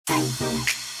Welcome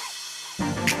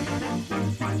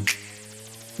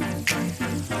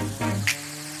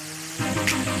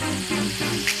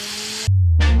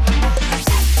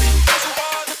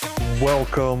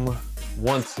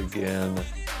once again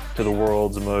to the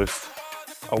world's most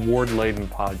award-laden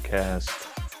podcast,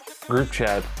 Group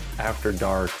Chat After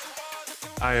Dark.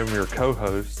 I am your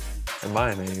co-host, and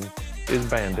my name is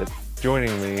Bandit.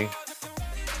 Joining me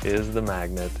is the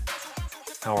Magnet.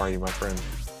 How are you, my friend?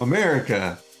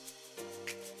 America.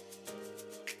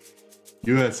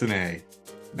 USA,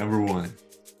 number one.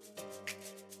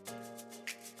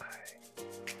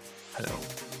 I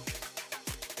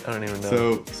don't even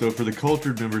know. So for the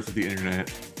cultured members of the internet,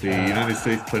 the United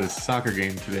States played a soccer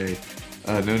game today,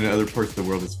 known in other parts of the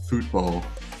world as football,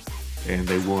 and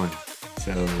they won.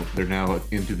 So they're now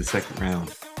into the second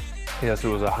round. Yes, it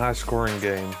was a high-scoring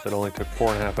game that only took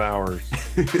 4.5 hours.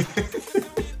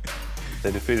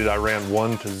 They defeated Iran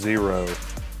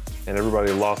 1-0, and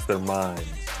everybody lost their minds.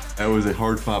 That was a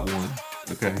hard-fought one.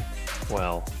 Okay.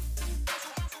 Well,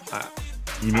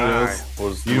 you know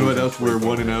what else we're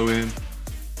 1-0 in?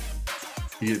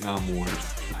 Vietnam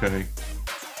Wars. Okay.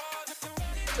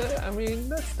 I mean,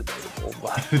 that's debatable,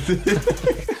 but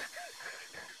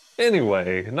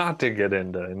anyway, not to get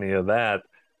into any of that,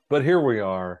 but here we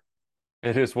are.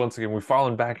 It is once again, we've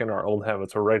fallen back in our old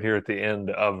habits. We're right here at the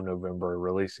end of November,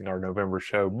 releasing our November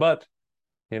show. But,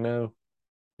 you know,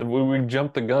 we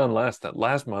jumped the gun last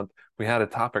month. We had a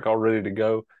topic all ready to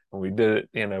go, and we did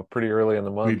it, pretty early in the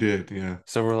month. We did, yeah.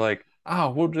 So we're like,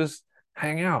 we'll just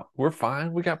hang out. We're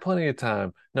fine. We got plenty of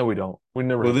time. No, we don't. We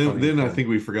never. Well, then I think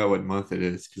we forgot what month it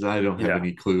is because I don't have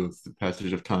any clue of the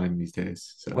passage of time these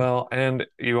days. So. Well, and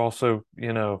you also,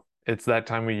 it's that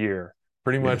time of year.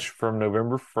 Pretty much from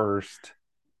November 1st,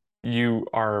 you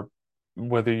are,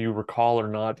 whether you recall or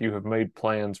not, you have made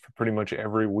plans for pretty much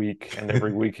every week and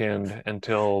every weekend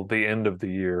until the end of the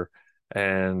year.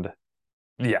 And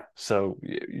so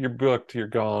you're booked, you're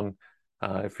gone.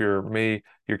 If you're me,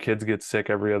 your kids get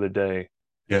sick every other day.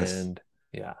 Yes. And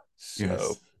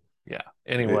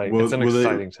anyway, it's an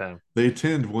exciting time. They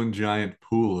attend one giant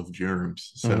pool of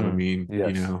germs. So, I mean,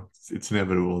 it's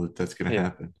inevitable that that's going to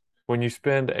happen. When you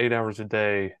spend 8 hours a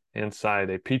day inside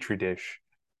a petri dish,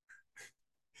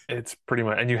 it's pretty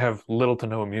much, and you have little to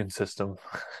no immune system,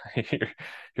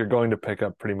 you're going to pick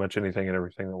up pretty much anything and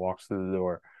everything that walks through the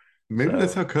door. Maybe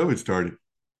that's how COVID started.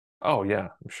 Oh, yeah,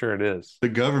 I'm sure it is. The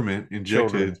government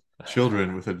injected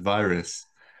children with a virus.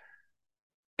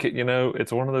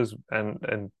 It's one of those,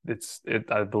 and it's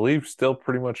I believe still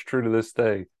pretty much true to this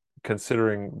day,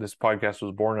 considering this podcast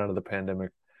was born out of the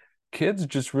pandemic. Kids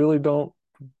just really don't,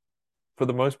 for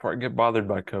the most part, get bothered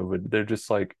by COVID. They're just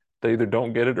like, they either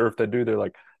don't get it, or if they do, they're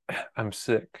like, I'm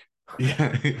sick.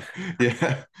 Yeah.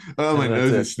 Oh, my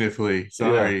nose is sniffly.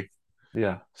 Sorry.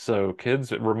 Yeah. So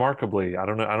kids, remarkably, I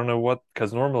don't know what,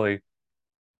 because normally,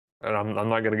 and I'm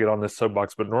not going to get on this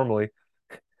soapbox, but normally,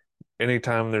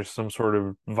 anytime there's some sort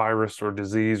of virus or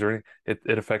disease, or it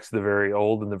affects the very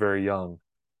old and the very young.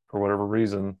 For whatever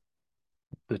reason,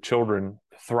 the children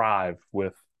thrive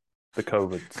with the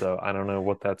COVID. So I don't know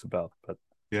what that's about, but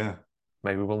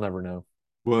maybe we'll never know.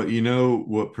 Well, you know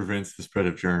what prevents the spread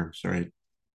of germs, right?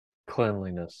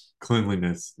 Cleanliness.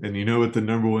 And you know what the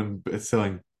number one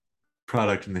best-selling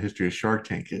product in the history of Shark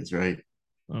Tank is, right?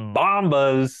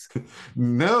 Bombas.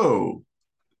 No.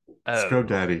 Scrub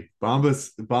Daddy.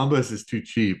 Bombas is too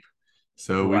cheap.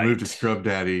 So we moved to Scrub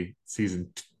Daddy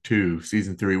season 2,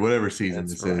 season 3, whatever season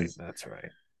this is. That's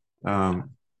right. I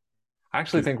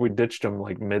actually think we ditched them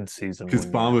like mid-season. Because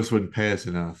Bombas wouldn't pay us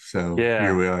enough. So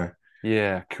here we are.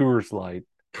 Yeah, Coors Light.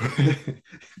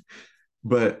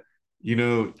 But,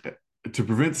 to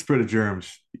prevent the spread of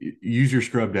germs, use your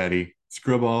Scrub Daddy.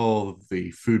 Scrub all of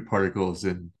the food particles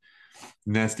and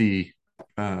nasty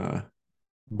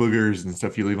boogers and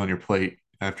stuff you leave on your plate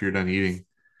after you're done eating.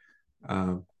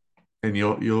 And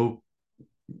you'll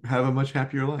have a much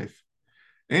happier life.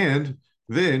 And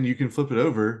then you can flip it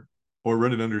over or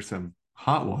run it under some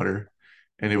hot water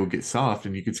and it will get soft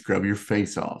and you can scrub your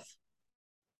face off.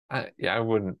 I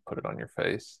wouldn't put it on your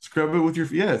face. Scrub it with your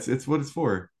it's what it's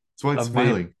for. It's why it's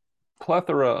smiling.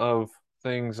 Plethora of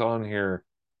things on here.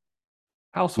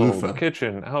 Household,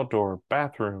 kitchen, outdoor,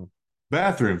 bathroom.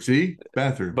 See?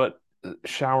 Bathroom. But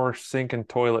shower, sink, and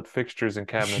toilet fixtures and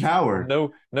cabinets. Shower.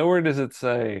 Nowhere does it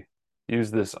say use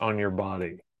this on your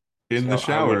body. In the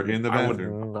shower, in the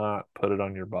bathroom. I would not put it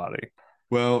on your body.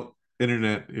 Well,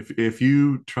 internet, if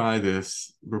you try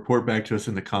this, report back to us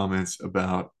in the comments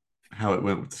about how it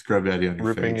went with the Scrub Daddy on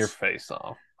your face. Ripping your face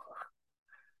off.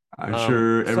 I'm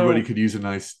sure everybody could use a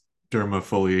nice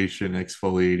dermafoliation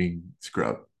exfoliating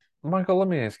scrub. Michael, let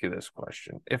me ask you this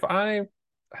question.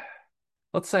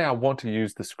 Let's say I want to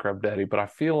use the Scrub Daddy, but I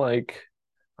feel like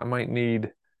I might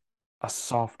need a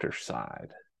softer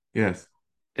side. Yes,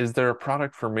 Is there a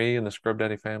product for me in the Scrub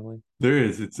Daddy family? there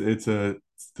is.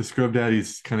 The Scrub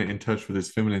Daddy's kind of in touch with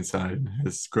his feminine side and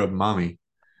has Scrub Mommy,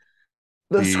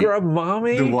 The the Scrub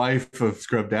the Mommy? wife of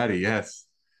Scrub Daddy. Yes.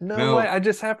 No way. Now, I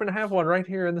just happen to have one right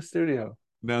here in the studio.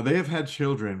 now they have had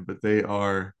children, but they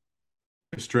are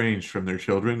estranged from their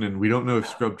children, and we don't know if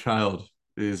Scrub Child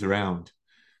is around.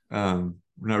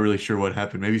 We're not really sure what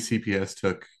happened. Maybe CPS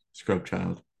took Scrub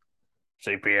Child.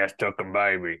 CPS took a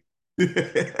baby.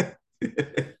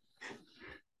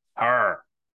 Her.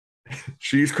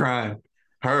 She's crying.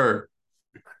 Her.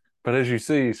 But as you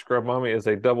see, Scrub Mommy is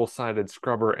a double-sided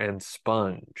scrubber and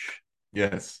sponge.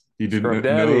 Yes. He did Scrub no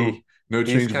Daddy, no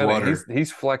he's change of kind of water.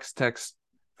 he's flex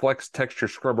texture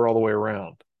scrubber all the way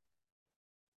around.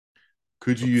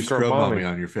 Could you use Scrub Scrub Mommy Mommy,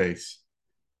 on your face?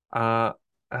 uh,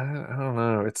 I don't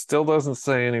know. It still doesn't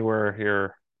say anywhere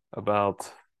here about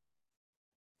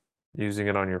using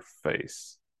it on your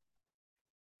face.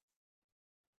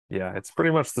 Yeah, it's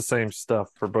pretty much the same stuff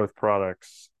for both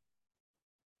products,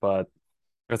 but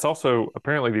it's also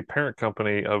apparently the parent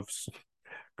company of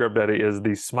Scrub Daddy is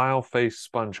the Smile Face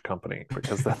Sponge Company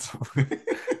because that's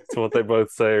what they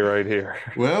both say right here.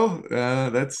 Well,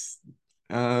 that's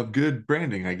good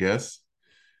branding, I guess.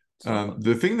 Something.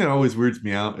 The thing that always weirds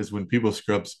me out is when people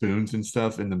scrub spoons and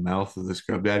stuff in the mouth of the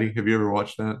Scrub Daddy. Have you ever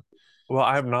watched that? Well,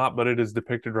 I have not, but it is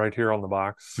depicted right here on the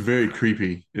It's box. very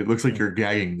creepy. It looks like you're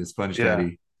gagging the Sponge Yeah,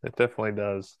 Daddy. it definitely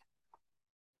does.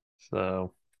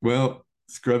 So, Well,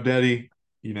 Scrub Daddy,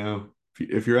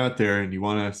 if you're out there and you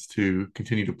want us to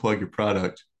continue to plug your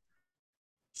product,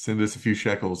 send us a few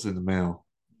shekels in the mail.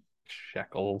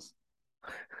 shekels.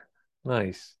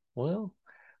 Nice. Well,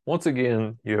 once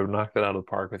again, you have knocked it out of the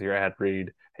park with your ad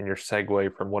read and your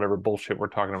segue from whatever bullshit we're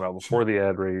talking about before the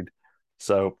ad read.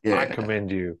 So I Yeah.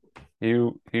 commend you.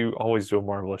 You always do a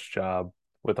marvelous job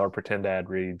with our pretend ad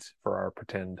reads for our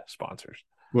pretend sponsors.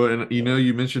 Well, and So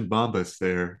you mentioned Bombas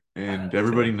there, and I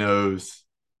everybody did. knows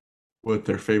what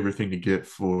their favorite thing to get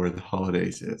for the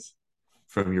holidays is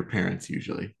from your parents,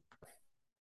 usually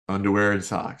underwear and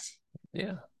socks.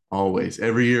 Yeah. Always.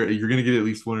 Every year, you're going to get at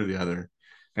least one or the other.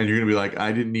 And you're going to be like,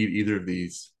 I didn't need either of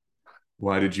these.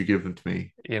 Why did you give them to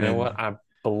me? You know what? And I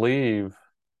believe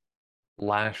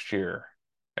last year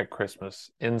at Christmas,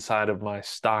 inside of my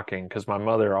stocking, because my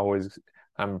mother always,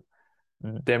 I'm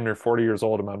damn near 40 years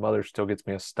old and my mother still gets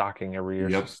me a stocking every year.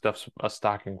 She yep, stuffs a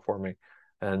stocking for me.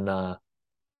 And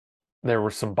there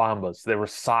were some Bombas. There were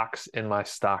socks in my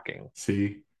stocking.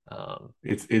 see, Um,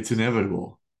 it's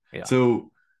inevitable. yeah,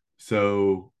 So,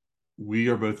 so we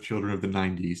are both children of the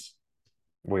 90s.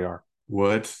 we are.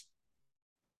 What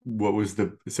what was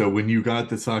the so when you got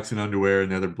the socks and underwear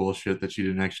and the other bullshit that you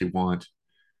didn't actually want,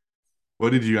 what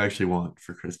did you actually want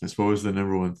for Christmas? What was the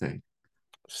number one thing?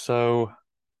 So,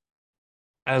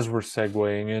 as we're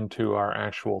segueing into our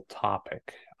actual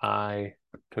topic, I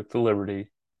took the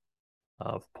liberty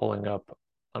of pulling up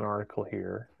an article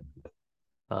here.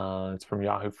 It's from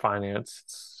Yahoo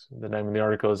Finance. The name of the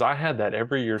article is I had that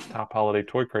every year's top holiday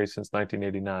toy craze since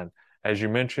 1989. As you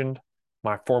mentioned,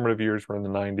 my formative years were in the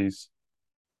 90s.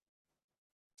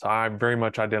 So I very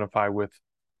much identify with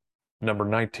number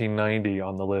 1990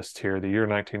 on the list here, the year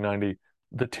 1990,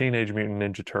 the Teenage Mutant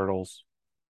Ninja Turtles.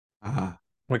 Ah,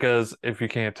 Because if you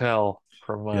can't tell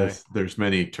from my yes, there's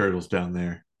many turtles down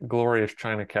there. glorious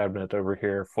china cabinet over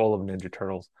here full of Ninja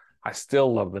Turtles, I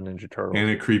still love the Ninja And Turtles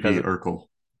a creepy because Urkel.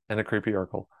 and a creepy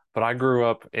Urkel. But I grew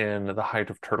up in the height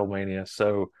of Turtle Mania,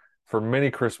 so for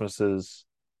many Christmases,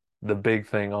 the big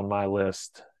thing on my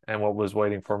list and what was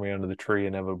waiting for me under the tree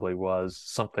inevitably was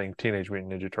something Teenage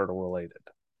Mutant Ninja Turtle related.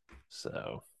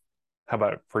 So, how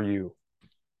about it for you?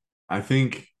 I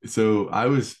think so. I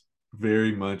was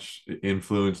very much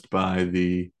influenced by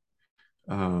the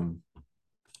um,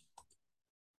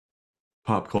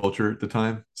 pop culture at the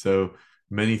time. So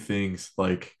many things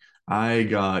like I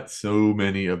got so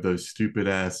many of those stupid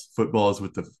ass footballs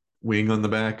with the wing on the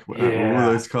back. What were Yeah,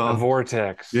 those a called?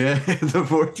 vortex. Yeah, the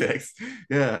vortex.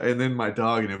 Yeah, and then my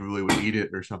dog inevitably would eat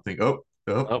it or something. Oh.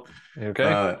 Oh,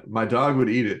 okay. My dog would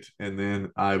eat it, and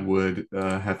then I would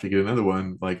have to get another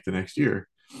one like the next year.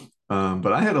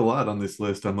 But I had a lot on this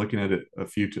list. I'm looking at it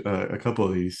a couple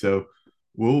of these, so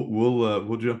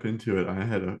we'll jump into it. I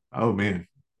had a oh man,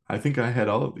 I think I had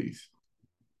all of these.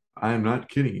 I am not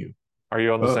kidding you. Are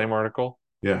you on the Oh same article?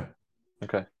 yeah,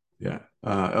 Okay. yeah.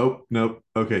 Oh nope.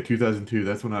 Okay, 2002.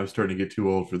 That's when I was starting to get too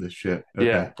old for this shit.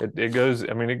 Yeah, Okay, it goes,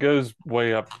 I mean, it goes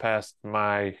way up past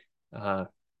my uh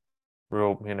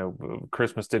real,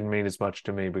 Christmas didn't mean as much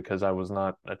to me because I was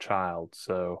not a child.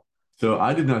 So, So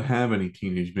I did not have any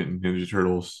Teenage Mutant Ninja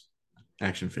Turtles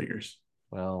action figures.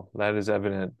 well, that is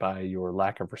evident by your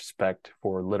lack of respect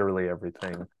for literally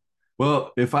everything.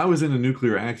 Well, if I was in a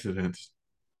nuclear accident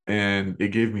and it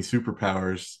gave me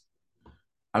superpowers,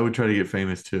 I would try to get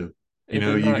famous too. You It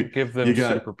know, did not give them you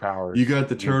got you superpowers, got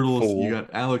the you turtles, you fool. got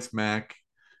Alex Mack,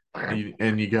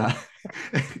 and you got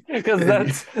Because and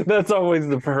you, that's always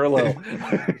the parallel.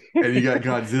 and you got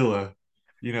Godzilla.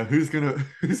 You know, who's gonna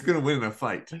win in a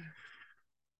fight?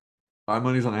 My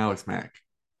money's on Alex Mack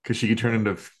because she could turn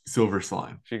Well, into silver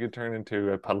slime. she could turn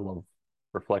into a puddle of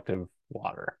reflective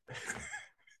water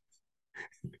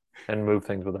and move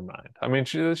things with her mind. I mean,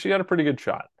 she got a pretty good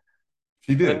shot.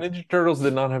 She The did. Ninja Turtles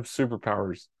did not have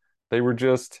superpowers. They were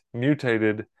just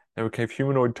mutated and became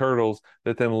humanoid turtles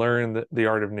that then learned the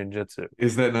art of ninjutsu.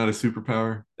 Is that not a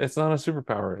superpower? It's not a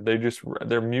superpower.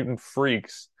 They're mutant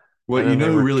freaks, Well, and you then they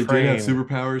know who were really did have trained.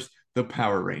 superpowers? The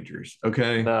Power Rangers.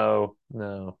 Okay, No,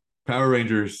 no. Power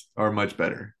Rangers are much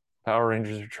better. Power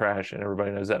Rangers are trash, and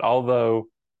everybody knows that. Although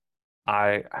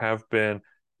I have been,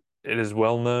 it is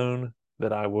well known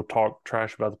that I will talk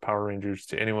trash about the Power Rangers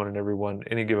to anyone and everyone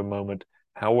any given moment.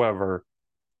 However,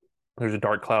 there's a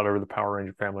dark cloud over the Power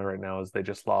Ranger family right now as they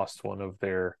just lost one of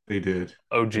their They did.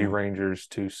 OG Yeah, Rangers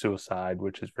to suicide,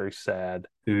 which is very sad.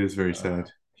 it is very Uh,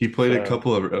 sad. He played a so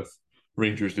couple of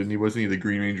Rangers, didn't he? Wasn't he the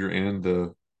Green Ranger and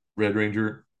the Red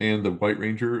Ranger and the White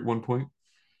Ranger at one point?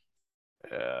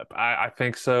 I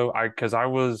think so. I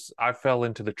fell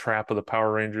into the trap of the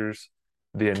Power Rangers,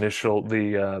 the Yes. original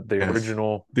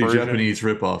The version. Japanese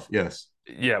ripoff. Yes.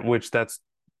 Yeah, which that's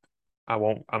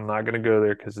I'm not gonna go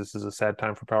there because this is a sad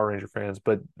time for Power Ranger fans.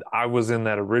 But I was in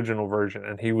that original version,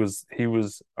 and he was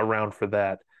around for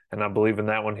that. And I believe in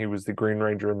that one he was the Green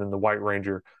Ranger and then the White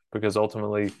Ranger because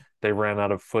ultimately they ran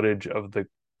out of footage of the.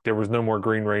 There was no more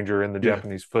Green Ranger in the Yeah.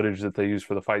 Japanese footage that they used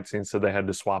for the fight scene, so they had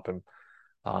to swap him.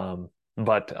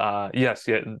 But yes,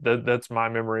 yeah, that's my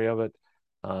memory of it.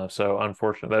 So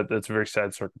unfortunate that's a very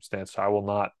sad circumstance. So I will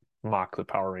not mock the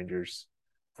Power Rangers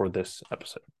for this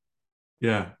episode.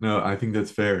 Yeah. No, I think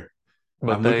that's fair.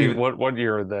 But I'm they looking. what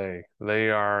year are they? They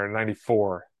are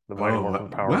 94, the Mighty Oh, Morphin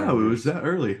Power wow. It was Rangers. that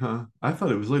early, huh? I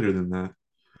thought it was later than that.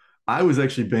 I was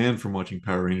actually banned from watching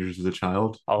Power Rangers as a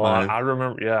child. A lot My, I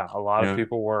remember, yeah, a lot of yeah,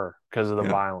 people were because of the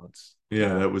yeah, violence.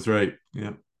 yeah, that was right.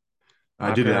 Yeah. I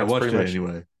My did it. I parents watched pretty it much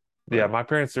anyway. Yeah, But my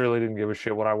parents really didn't give a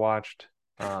shit what I watched.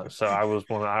 So I was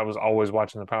always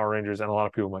watching the Power Rangers and a lot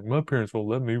of people were like my parents won't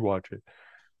let me watch it.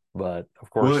 But of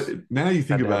well, course, now you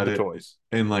think had to have about the it, toys.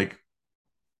 and like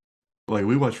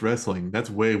we watch wrestling, that's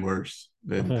way worse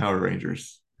than Power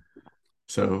Rangers.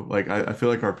 So like I feel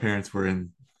like our parents were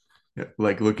in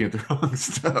like looking at the wrong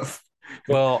stuff.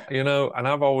 Well, and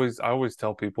I always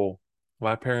tell people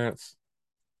my parents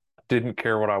didn't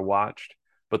care what I watched,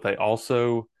 but they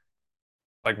also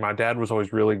like my dad was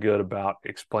always really good about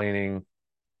explaining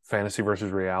fantasy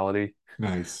versus reality.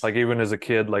 Nice. Like even as a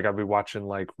kid, like I'd be watching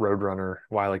like Roadrunner,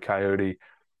 Wile E. Coyote,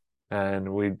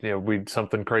 and we'd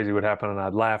something crazy would happen and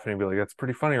I'd laugh and he'd be like, "That's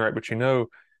pretty funny, right?" But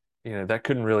that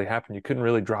couldn't really happen. You couldn't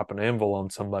really drop an anvil on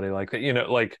somebody like that,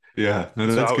 like Yeah, no,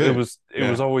 that's so it good. was it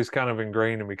was Yeah. always kind of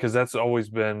ingrained in me because that's always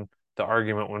been the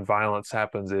argument when violence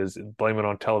happens is blame it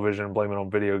on television, blame it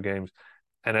on video games.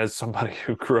 And as somebody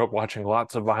who grew up watching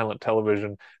lots of violent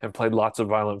television and played lots of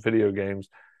violent video games,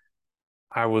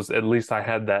 at least I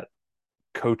had that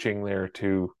coaching there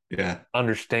to Yeah.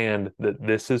 understand that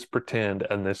this is pretend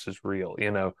and this is real.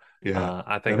 Yeah.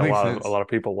 I think That makes a sense. lot of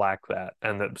people lack that,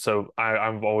 and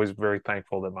I'm always very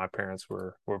thankful that my parents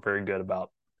were very good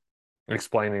about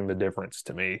explaining the difference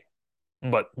to me,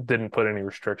 but didn't put any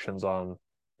restrictions on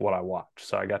what I watched.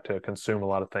 So I got to consume a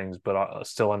lot of things, but I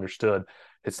still understood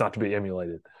it's not to be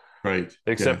emulated. Right.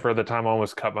 Except Yeah. for the time I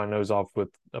almost cut my nose off with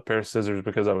a pair of scissors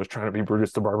because I was trying to be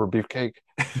Brutus the Barber Beefcake.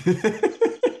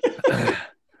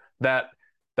 that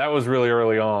that was really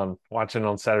early on watching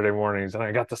on Saturday mornings, and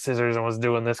I got the scissors and was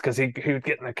doing this because he would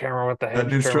get in the camera with the I've hedge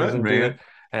been trimmers strutting, and do it,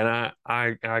 man.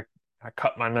 and I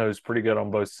cut my nose pretty good on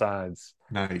both sides.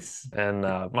 Nice. And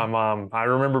my mom, I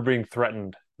remember being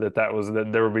threatened that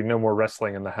there would be no more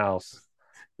wrestling in the house.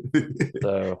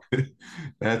 So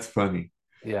That's funny.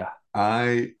 yeah,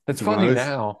 I it's so funny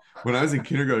now. when I was in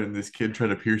kindergarten, this kid tried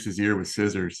to pierce his ear with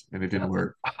scissors and it didn't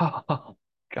work. Oh,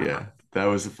 Yeah, God. that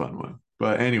was a fun one.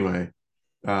 But anyway,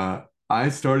 I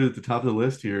started at the top of the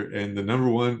list here, and the number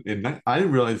one I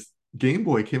didn't realize Game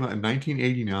Boy came out in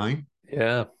 1989.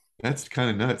 Yeah, That's kind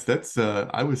of nuts. That's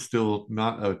I was still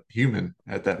not a human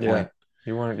at that yeah. point.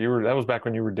 You were that was back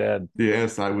when you were dead.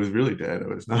 Yes, I was really dead. I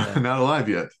was not Yeah. not alive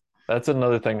yet. That's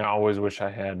another thing I always wish I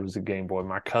had was a Game Boy.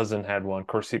 My cousin had one. Of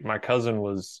course, my cousin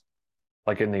was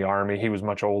like in the army. He was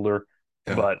much older,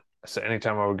 Yeah. but so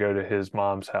anytime I would go to his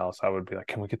mom's house, I would be like,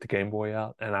 "Can we get the Game Boy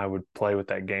out?" And I would play with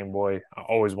that Game Boy. I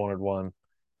always wanted one.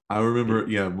 I remember,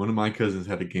 yeah, one of my cousins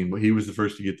had a Game Boy. He was the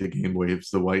first to get the Game Boy. It was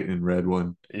the white and red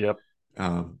one. Yep.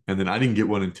 And then I didn't get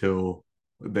one until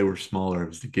they were smaller. It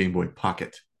was the Game Boy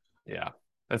Pocket. Yeah.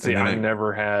 Let's see. And then I and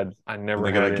never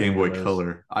I got a had Game any of Boy those.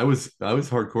 Color. I was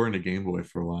hardcore into Game Boy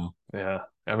for a while. Yeah.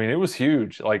 I mean, it was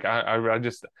huge. Like I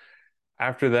just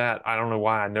after that, I don't know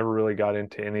why I never really got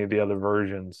into any of the other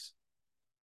versions.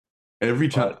 Every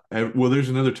time, But well, there's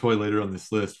another toy later on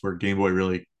this list where Game Boy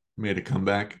really made a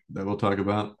comeback that we'll talk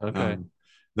about. okay.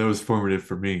 That was formative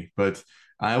for me, but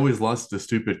I always lost the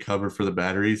stupid cover for the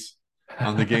batteries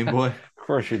on the Game Boy. Of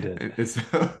course you did.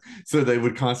 So they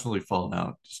would constantly fall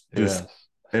out. Just Yes.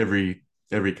 every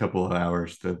couple of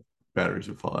hours, the batteries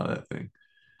would fall out of that thing.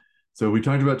 So we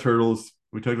talked about Turtles.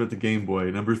 We talked about the Game Boy.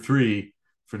 Number three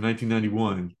for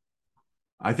 1991.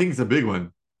 I think it's a big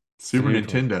one. It's a Super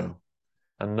huge one. Nintendo.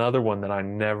 Another one that I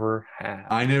never had.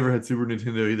 I never had Super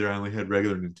Nintendo either. I only had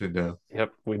regular Nintendo.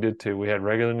 Yep, we did too. We had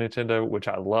regular Nintendo, which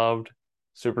I loved.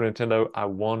 Super Nintendo, I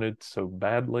wanted so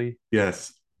badly.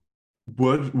 Yes.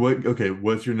 Okay,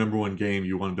 what's your number one game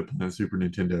you wanted to play on Super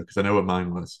Nintendo? Because I know what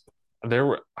mine was.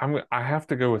 I have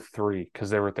to go with three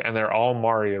because and they're all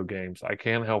Mario games. I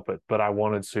can't help it, but I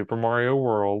wanted Super Mario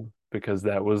World because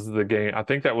that was the game. I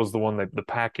think that was the one that the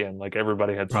pack-in, like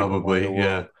everybody had Super Mario Probably, World.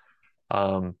 yeah.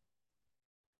 Um,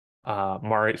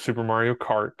 Super Mario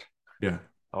Kart. Yeah.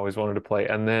 I always wanted to play.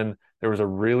 And then there was a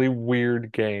really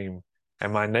weird game,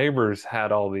 and my neighbors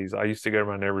had all these. I used to go to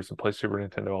my neighbors and play Super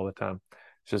Nintendo all the time.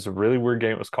 It's just a really weird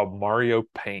game. It was called Mario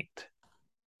Paint,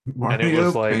 and it Mario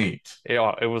was like, Paint.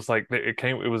 yeah, it was like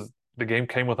it was the game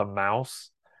came with a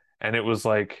mouse, and it was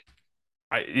like,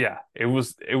 yeah, it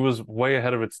was way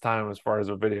ahead of its time as far as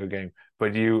a video game.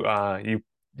 But you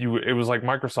it was like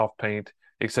Microsoft Paint,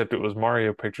 except it was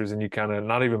Mario pictures, and you kind of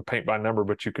not even paint by number,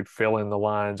 but you could fill in the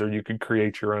lines or you could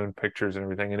create your own pictures and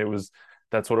everything. And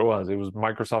that's what it was. It was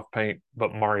Microsoft Paint,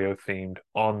 but Mario themed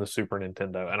on the Super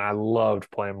Nintendo. And I loved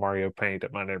playing Mario Paint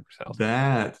at my neighbor's house.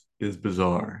 That is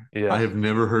bizarre. I Yeah, have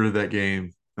never heard of that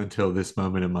game until this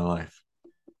moment in my life.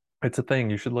 it's a thing.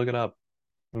 You should look it up.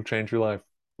 It'll change your life.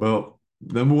 Well,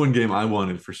 number one game I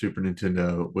wanted for Super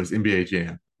Nintendo was NBA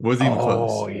Jam. Wasn't even Oh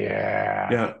close. yeah.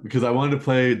 Yeah, because I wanted to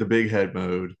play the big head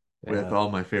mode with Yeah. all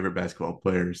my favorite basketball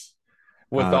players.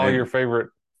 With all your And favorite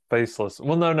faceless.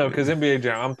 Well, no, because NBA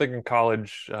Jam, I'm thinking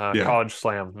yeah, College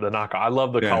Slam, the knockoff. I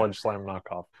love the yeah. College Slam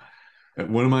knockoff.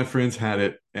 One of my friends had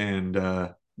it, and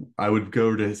I would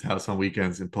go to his house on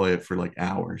weekends and play it for like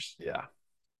hours. Yeah.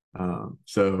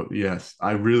 So yes,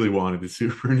 I really wanted the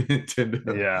Super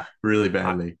Nintendo Yeah. really I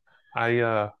badly.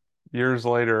 I years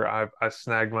later I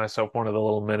snagged myself one of the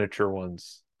little miniature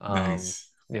ones. Nice.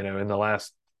 In the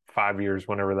last 5 years,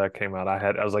 whenever that came out,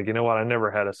 I was like, you know what? I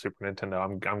never had a Super Nintendo.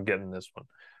 I'm getting this one.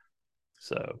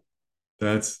 So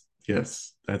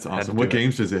Yes, that's had to awesome. What do it.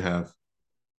 games does it have?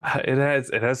 It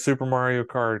has Super Mario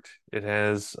Kart. It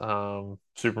has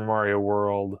Super Mario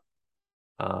World.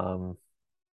 Um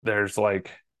there's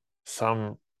like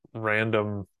some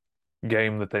random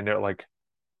game that they know like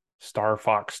Star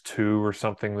Fox 2 or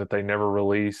something that they never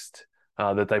released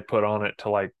that they put on it to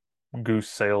like goose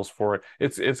sales for it.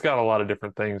 It's got a lot of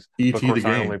different things. But of E.T. the course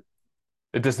game.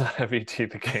 it does not have ET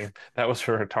the game. That was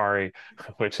for Atari,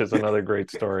 which is another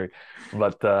great story.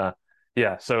 But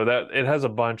yeah, so that it has a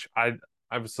bunch. I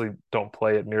obviously don't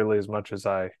play it nearly as much as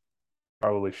I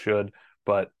probably should,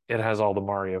 but it has all the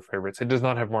Mario favorites. It does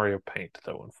not have Mario Paint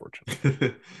though,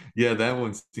 unfortunately. Yeah, that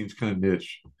one seems kind of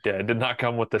niche. Yeah, it did not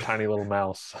come with the tiny little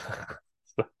mouse.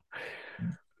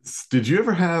 Did you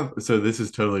ever have, so this is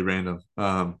totally random,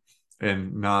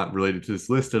 and not related to this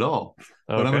list at all,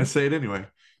 but I'm going Okay. to say it anyway.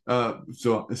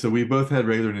 So we both had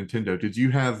regular Nintendo. Did you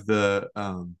have the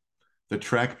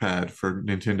trackpad for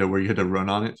Nintendo where you had to run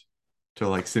on it to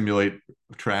like simulate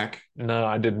track? No,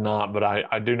 I did not, but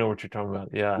I do know what you're talking about.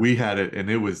 Yeah. We had it and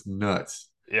it was nuts.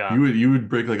 Yeah. You would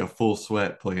break like a full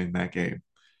sweat playing that game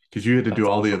because you had to That's do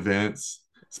all the awesome. events,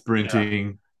 Yeah.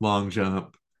 sprinting, long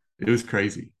jump. It was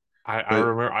crazy. I But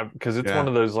remember because it's one yeah,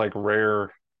 of those like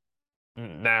rare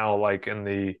now like in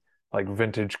the like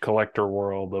vintage collector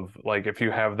world of like if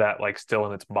you have that like still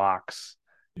in its box,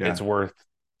 it's yeah. worth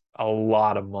a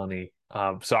lot of money.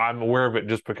 So I'm aware of it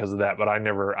just because of that, but I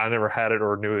never had it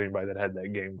or knew anybody that had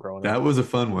that game growing up. That was a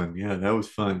fun one. Yeah, that was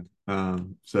fun.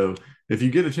 So if you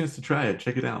get a chance to try it,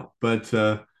 check it out. But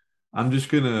I'm just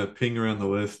gonna ping around the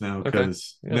list now Okay.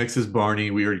 because Yeah. next is Barney.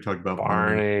 We already talked about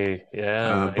Barney. Barney.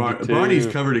 Yeah, Barney's 92.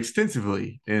 covered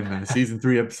extensively in season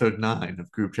 3, episode 9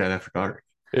 of Group Chat After Dark.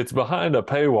 It's behind a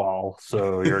paywall,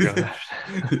 so you're gonna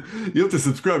have You have to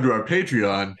subscribe to our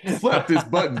Patreon. Slap this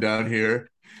button to. down here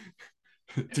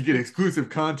to get exclusive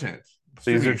content,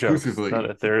 These streaming are jokes.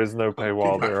 exclusively There is no on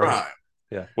paywall. Peacock There are, Prime.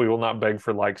 yeah, we will not beg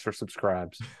for likes or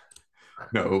subscribes.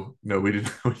 No, no, we did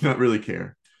we not really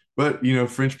care. But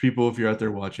French people, if you're out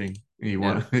there watching and you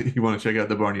Yeah, want you want to check out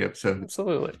the Barney episode, it's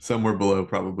absolutely. somewhere below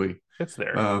probably. It's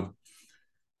there. Um,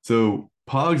 so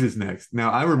Pogs is next.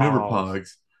 Now I remember Pause. Pogs.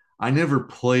 I never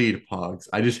played Pogs.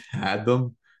 I just had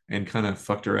them and kind of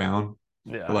fucked around.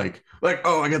 Yeah. Like,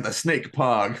 oh, I got the snake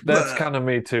Pog. That's Blah. kind of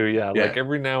me too. Yeah. Like Yeah,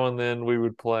 every now and then we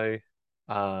would play,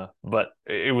 but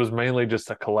it was mainly just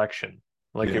a collection.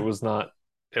 Like it yeah, was not,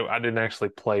 I didn't actually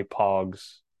play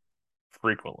Pogs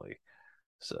frequently.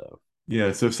 So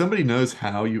yeah. So if somebody knows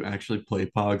how you actually play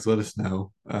Pogs, let us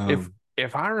know. if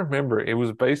if I remember, it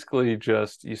was basically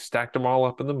just you stacked them all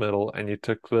up in the middle and you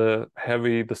took the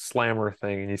slammer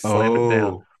thing and you slammed it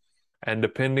down. Oh, And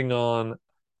depending on,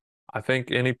 I think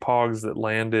any Pogs that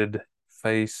landed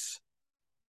face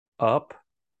up,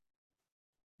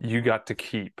 you got to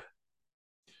keep.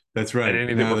 that's And right.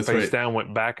 any that No, were that's face right. down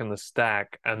went back in the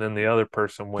stack, and then the other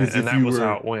person went. Because And if that you was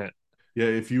how were it went. Yeah,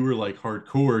 if you were like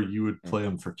hardcore, you would play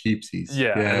them for keepsies.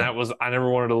 Yeah, and Yeah, that was I never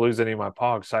wanted to lose any of my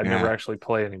Pogs, so I'd never yeah, actually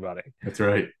play anybody. that's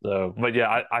right. So, but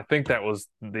yeah, I think that was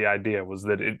the idea was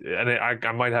that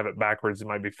I might have it backwards. It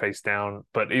might be face down,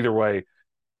 but either way,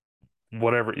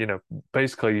 whatever,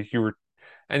 basically you were,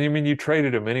 and you mean you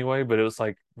traded them anyway, but it was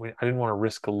like I didn't want to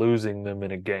risk losing them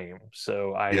in a game.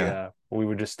 So Yeah. we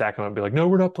would just stack them up and be like, no,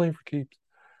 we're not playing for keeps.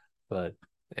 But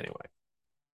anyway.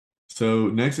 So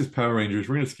next is Power Rangers.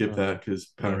 We're gonna skip Hmm. that because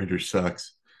Power Yeah. Rangers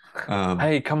sucks. Um,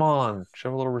 Hey, come on,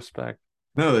 show a little respect.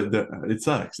 no, it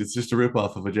sucks. It's just a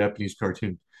ripoff of a Japanese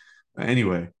cartoon.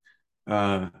 Anyway,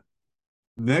 uh,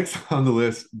 next on the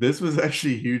list, this was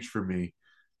actually huge for me.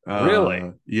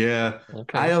 Really? Yeah, I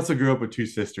Okay. also grew up with two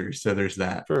sisters, so there's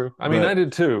that. True. I mean, I But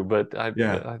did too, but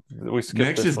yeah, we skipped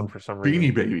next this is one for some reason.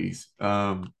 Beanie Babies.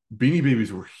 Beanie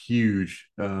Babies were huge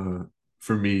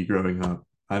for me growing up.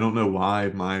 I don't know why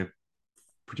my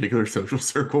particular social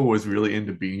circle was really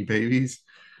into Beanie Babies,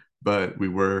 but we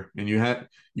were, and you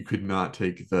could not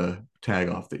take the tag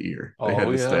off the ear. They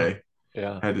Oh yeah.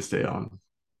 Yeah. had to stay on.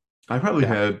 I probably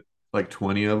Yeah. had like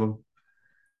 20 of them.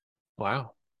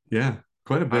 Wow. Yeah,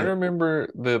 quite a I bit. remember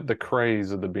the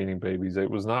craze of the Beanie Babies. It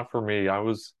was not for me. I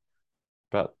was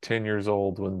about 10 years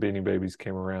old when Beanie Babies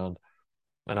came around,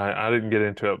 and I didn't get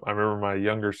into it. I remember my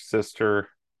younger sister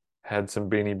had some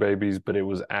Beanie Babies, but it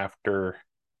was after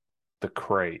the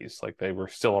craze. Like they were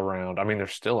still around. I mean, they're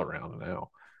still around now,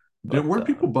 but Weren't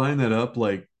people buying that up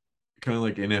like kind of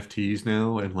like NFTs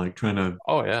now and like trying to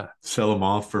oh yeah. sell them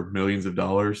off for millions of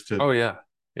dollars to Oh yeah.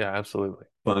 Yeah, absolutely.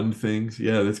 fund things?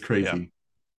 Yeah, that's Yeah. crazy.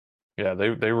 Yeah,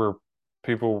 they were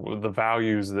people the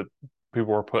values that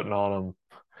people were putting on them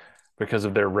because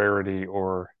of their rarity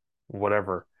or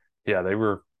whatever. Yeah, they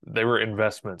were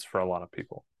investments for a lot of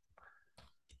people.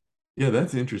 Yeah,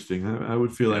 that's interesting. I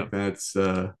would feel Yeah. like that's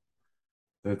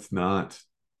not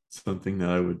something that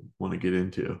I would want to get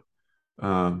into.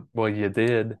 Um, Well, you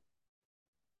did.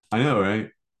 I know,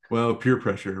 right? Well, peer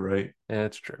pressure, right? Yeah,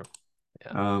 it's true.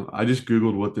 Yeah. I just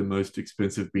Googled what the most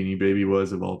expensive Beanie Baby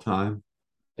was of all time.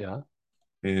 Yeah.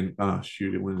 And oh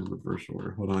shoot, it went in reverse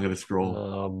order. Hold on, I gotta scroll.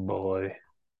 Oh boy.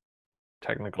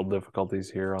 Technical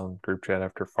difficulties here on group chat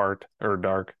after fart or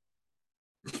dark.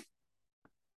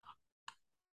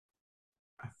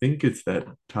 I think it's that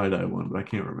tie-dye one, but I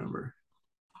can't remember.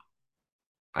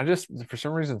 I just for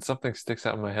some reason something sticks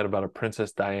out in my head about a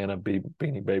Princess Diana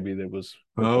Beanie Baby that was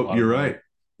worth a Oh, lot of you're money. right.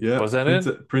 Yeah, Was that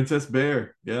it? Princess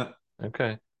Bear. Yeah,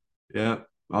 Okay. yeah.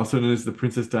 Also known as the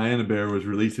Princess Diana Bear was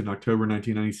released in October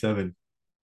 1997.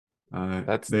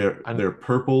 That's They're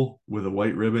purple with a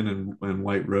white ribbon and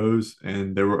white rose,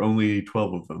 and there were only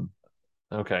 12 of them.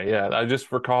 Okay, yeah. I just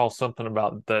recall something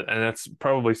about that, and that's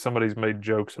probably somebody's made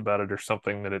jokes about it or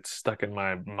something that it's stuck in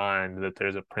my mind that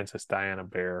there's a Princess Diana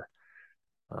bear.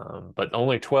 But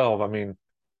only 12, I mean,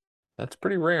 that's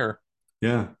pretty rare.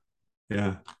 Yeah,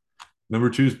 yeah. Number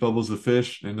two is Bubbles the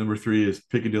fish, and number three is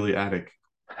Piccadilly Attic.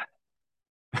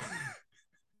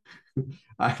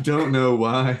 I don't know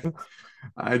why.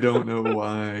 I don't know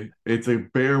why. It's a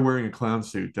bear wearing a clown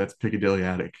suit. That's Piccadilly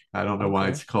Attic. I don't know why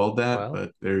Okay. it's called that, Well,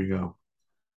 but there you go.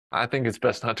 I think it's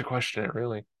best not to question it,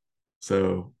 really.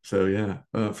 So yeah.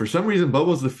 For some reason,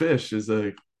 Bubbles the fish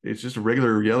it's just a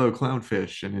regular yellow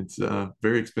clownfish, and it's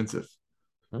very expensive.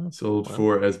 Hmm. sold Well,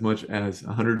 for as much as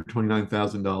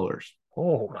 $129,000.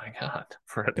 oh my God.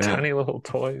 For a Yeah. tiny little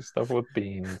toy stuffed with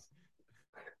beans.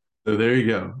 So there you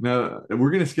go. Now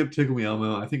we're gonna skip Tickle Me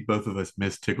Elmo. I think both of us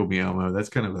missed Tickle Me Elmo. That's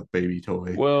kind of a baby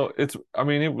toy. Well, I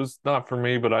mean, it was not for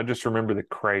me, but I just remember the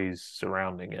craze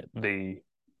surrounding it. It,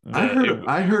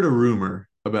 I heard a rumor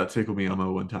about Tickle Me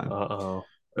Elmo one time. uh-oh.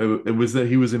 It was that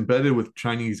he was embedded with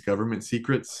Chinese government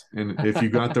secrets, and if you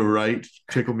got the right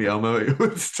Tickle Me Elmo, it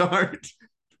would start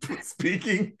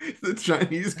speaking the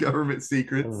Chinese government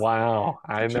secrets Wow.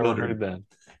 to I never heard children. that.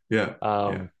 Yeah, yeah.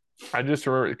 Um, I just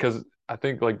remember because I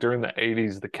think like during the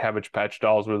 80s, the Cabbage Patch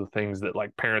dolls were the things that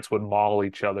like parents would maul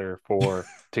each other for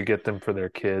to get them for their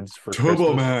kids for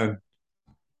Turbo Christmas. Man.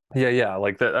 Yeah, yeah,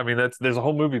 like that. I mean, there's a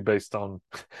whole movie based on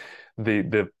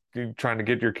the you trying to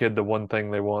get your kid the one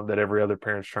thing they want that every other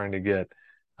parent's trying to get.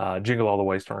 Jingle All the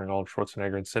Way, starring Arnold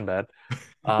Schwarzenegger and Sinbad.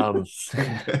 Um,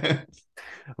 Sinbad.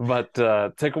 but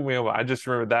Tickle Me Elmo, I just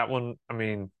remember that one. I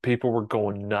mean, people were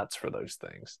going nuts for those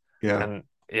things, Yeah. and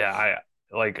yeah, I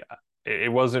like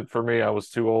it wasn't for me. I was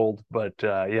too old, but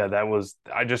yeah, that was.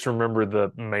 I just remember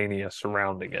the mania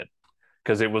surrounding it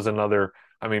because it was another.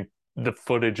 I mean, the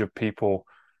footage of people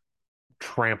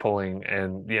trampling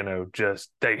and just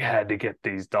they had to get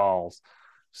these dolls.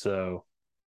 So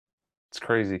it's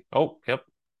crazy. Oh, yep.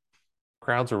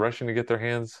 Crowds are rushing to get their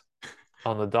hands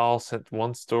on the doll. Sent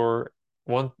one store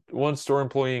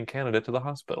employee in Canada to the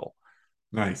hospital.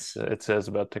 Nice. It says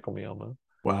about Tickle Me Elmo.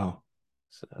 Wow.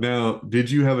 So Now,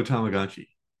 did you have a Tamagotchi?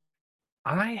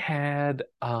 I had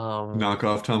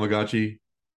Knockoff Tamagotchi?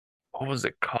 what was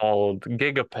it called?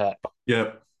 Gigapet.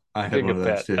 Yep. I had one of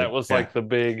those Gigapet. That too. was Yeah. like the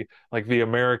big, like the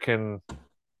American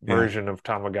Yeah. version of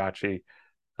Tamagotchi.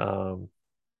 Um,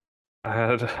 I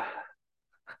had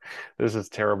this is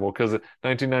terrible because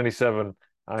 1997,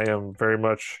 I am very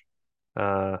much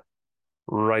uh,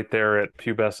 right there at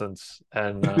pubescence.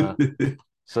 And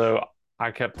so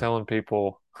I kept telling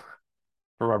people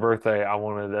for my birthday, I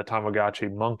wanted a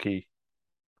Tamagotchi monkey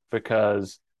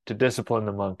because to discipline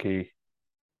the monkey,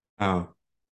 Oh,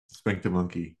 Spank the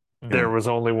Monkey. there Yeah. was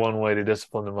only one way to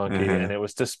discipline the monkey, and Uh-huh. it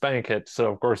was to spank it.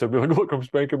 So of course I'd be like, "Look, I'm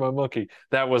spanking my monkey."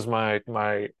 That was my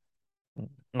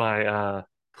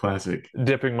Classic.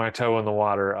 dipping my toe in the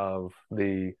water of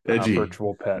the Edgy.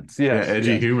 virtual pets. Yeah, Yes,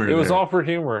 edgy yes. It humor was all there. for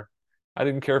humor. I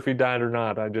didn't care if he died or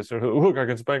not. I just look, I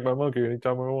can spank my monkey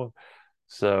anytime I want.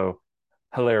 So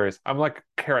hilarious. I'm like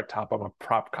Carrot Top. I'm a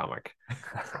prop comic.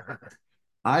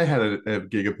 I had a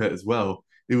Gigapet as well.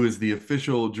 It was the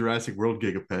official Jurassic World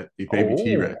Gigapet, a baby Oh,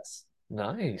 T-Rex.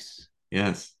 nice.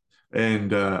 Yes.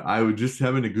 And I was just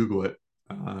having to Google it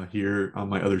here on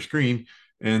my other screen.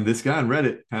 And this guy on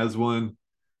Reddit has one.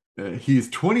 He's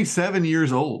 27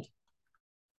 years old.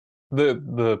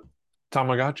 The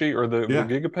Tamagotchi or the Yeah.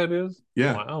 Gigapet is?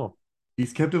 Yeah. Wow.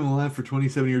 He's kept him alive for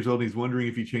 27 years old. And he's wondering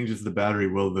if he changes the battery,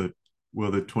 will the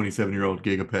 27-year-old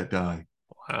Gigapet die?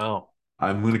 Wow.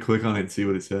 I'm going to click on it and see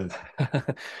what it says.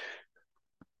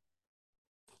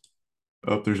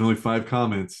 Oh, there's only 5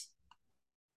 comments.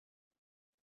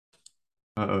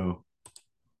 Uh-oh.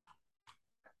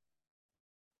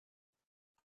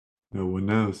 No one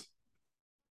knows.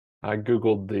 I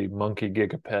Googled the monkey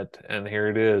Gigapet and here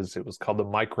it is. It was called the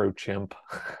Microchimp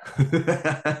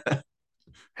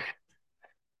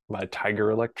by Tiger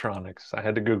Electronics. I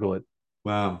had to Google it.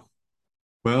 Wow.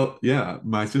 Well, yeah,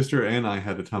 my sister and I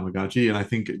had a Tamagotchi, and I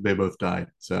think they both died.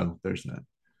 So there's that.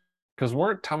 Because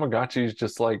weren't Tamagotchis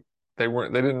just like they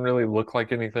didn't really look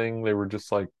like anything. They were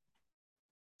just like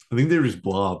I think they were just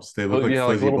blobs. They look like yeah,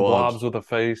 like fuzzy little blobs. blobs with a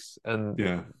face and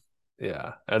Yeah.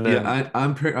 yeah. And Yeah,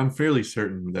 then I'm fairly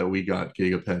certain that we got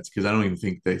Gigapets because I don't even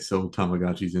think they sold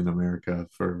Tamagotchis in America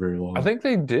for very I long. think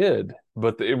they did,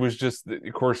 but it was just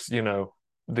of course,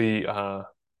 the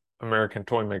American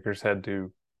toy makers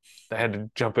they had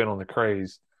to jump in on the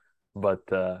craze. But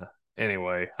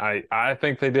anyway, I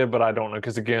think they did, but I don't know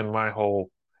because again, my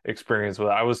whole experience with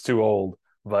it, I was too old,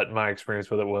 but my experience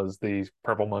with it was the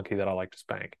purple monkey that I like to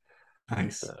spank.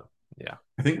 Nice. So yeah,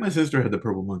 I think my sister had the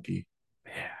purple monkey.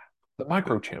 yeah, the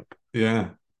microchimp. Yeah.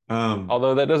 Um,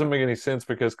 Although that doesn't make any sense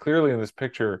because clearly in this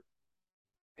picture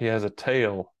he has a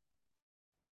tail,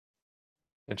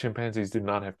 and chimpanzees do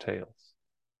not have tails.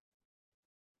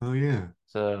 oh yeah.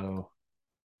 So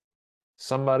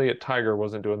somebody at Tiger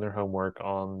wasn't doing their homework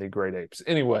on the great apes.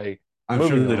 Anyway, I'm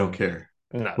sure moving they don't on. care.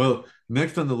 No, they Well,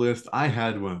 next on the list, I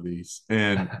had one of these,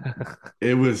 and don't.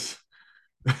 it was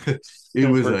it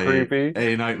was Super creepy.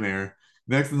 a nightmare.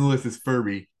 Next on the list is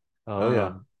Furby. Oh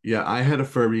yeah, Yeah, I had a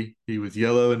Furby. He was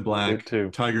yellow and I did black, too.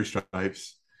 tiger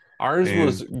stripes, Ours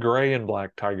was and gray and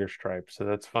black tiger stripes, so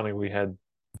that's funny. We had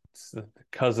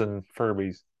cousin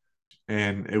Furbies.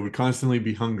 and it would constantly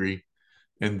be hungry,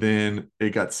 and then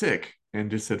it got sick and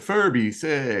just said Furby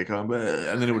sick, and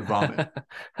then it would vomit.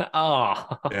 Oh,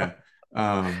 Yeah.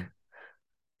 Um,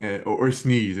 or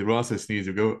sneeze. It would also sneeze.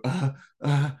 It would go,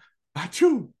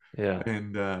 achoo. yeah.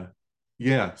 And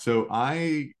yeah, so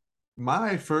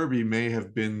my Furby may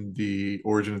have been the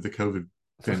origin of the COVID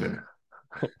pandemic.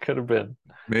 Could have been.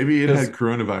 Maybe it Because had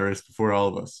coronavirus before all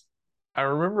of us. I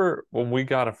remember when we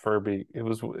got a Furby, it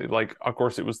was like, of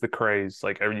course, it was the craze.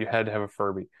 Like, you had to have a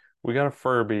Furby. We got a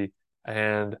Furby,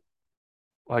 and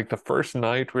like the first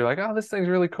night, we were like, oh, this thing's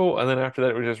really cool. And then after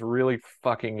that, it was just really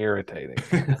fucking irritating.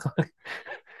 Like,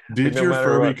 Did no your matter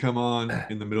Furby what. come on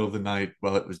in the middle of the night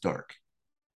while it was dark?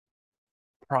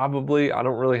 Probably, I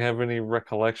don't really have any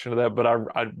recollection of that, but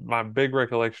my big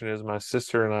recollection is my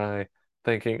sister and I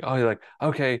thinking, oh, you're like,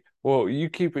 okay, well, you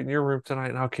keep it in your room tonight,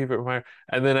 and I'll keep it in my.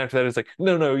 And then after that, it's like,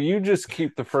 no, no, you just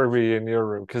keep the Furby in your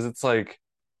room because it's like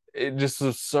it just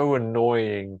was so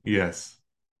annoying Yes.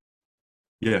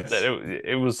 that Yes.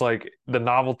 it was like the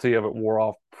novelty of it wore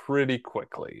off pretty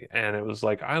quickly, and it was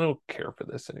like I don't care for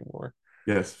this anymore.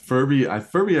 Yes. Furby I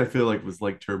feel like was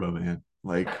like Turbo Man.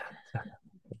 Like,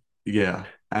 yeah,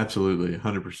 absolutely,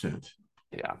 100%.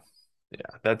 Yeah,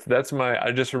 yeah, that's my. I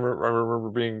remember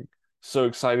being so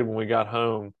excited when we got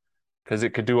home because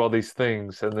it could do all these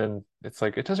things. And then it's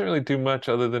like it doesn't really do much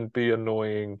other than be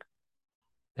annoying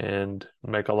and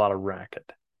make a lot of racket.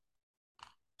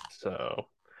 So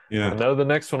I Yeah. know the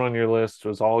next one on your list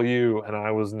was all you, and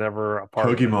I was never a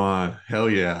part of it. Pokemon. Hell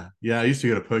yeah. Yeah, I used to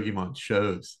go to Pokemon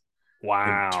shows and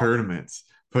Wow. tournaments,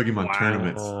 Pokemon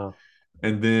tournaments. Wow.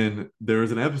 And then there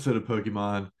was an episode of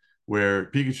Pokemon where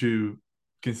Pikachu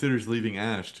considers leaving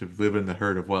Ash to live in the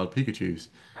herd of wild Pikachus.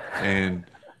 And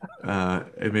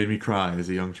it made me cry as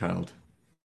a young child.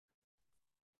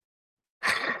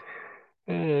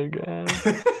 Oh God.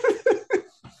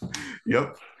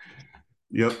 Yep.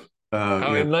 Yep.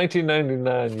 Oh, Yeah. in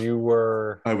 1999, you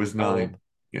were I was how old? 9.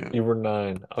 Yeah. You were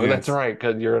 9. Oh, that's Yes. right,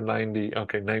 because you're a 90.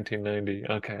 Okay, 1990.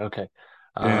 Okay, okay.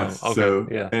 Yes. Okay, So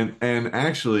yeah. and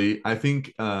actually I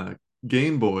think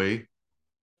Game Boy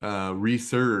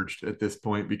resurged at this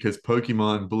point because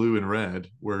Pokemon Blue and Red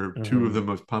were two of Hmm. the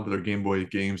most popular Game Boy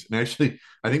games, and actually,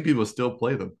 I think people still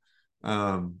play them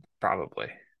Probably.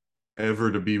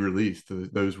 ever to be released.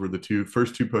 Those were the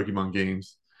first two Pokemon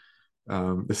games.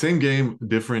 The same game,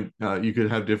 different. You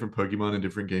could have different Pokemon in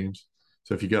different games.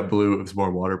 So if you got Blue, it was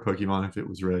more water Pokemon. If it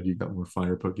was Red, you got more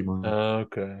fire Pokemon.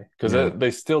 Okay, because Yeah,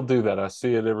 they still do that. I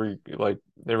see it every yeah.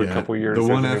 couple The years. There's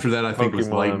one a new after that, I think, was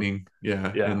Pokemon. Lightning.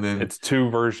 Yeah, Yeah, and then it's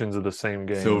two versions of the same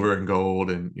game. Silver and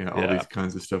Gold, and yeah, all Yeah, these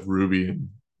kinds of stuff, Ruby and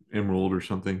Emerald or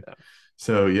something. yeah.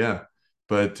 So yeah,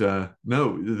 but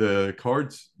no, the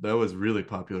cards that was really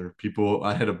popular. People,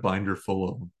 I had a binder full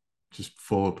of them, just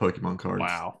full of Pokemon cards.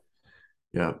 Wow.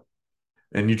 Yeah,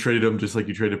 and you traded them just like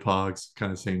you traded Pogs,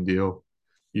 kind of same deal.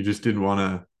 You just didn't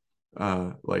want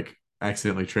to like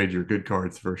accidentally trade your good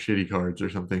cards for shitty cards or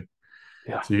something.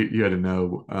 Yeah, So you had to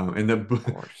know. And of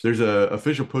course, there's a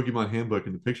official Pokemon handbook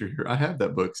in the picture here. I have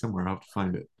that book somewhere. I'll have to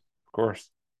find it. of course,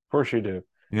 of course you do.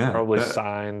 Yeah, Probably that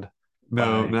signed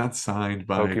no, by not signed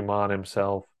by Pokemon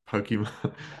himself.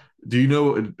 Pokemon. Do you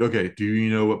know? Okay, do you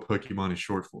know what Pokemon is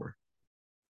short for?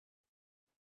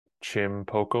 Chim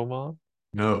Pokemon?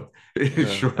 No, it's No,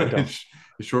 short. I don't.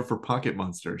 It's short for Pocket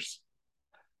Monsters.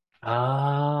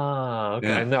 Ah, okay.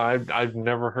 Yeah, No, I've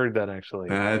never heard that actually.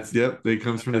 that's yep. It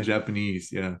comes from the Okay.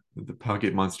 Japanese. Yeah, the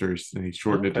Pocket Monsters, and he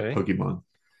shortened it to Okay. Pokemon.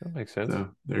 That makes sense. So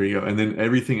there you go. And then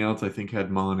everything else, I think,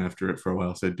 had Mon after it for a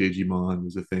while. So Digimon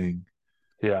was a thing.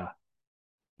 Yeah, I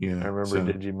Yeah. remember So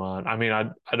Digimon. I mean,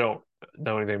 I don't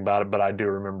know anything about it, but I do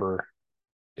remember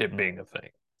it being a thing.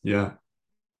 yeah.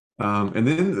 And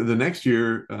then the next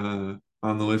year on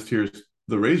the list here is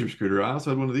the Razor scooter. I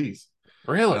also had one of these.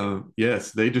 Really?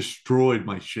 Yes, they destroyed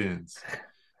my shins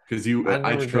because I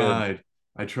I never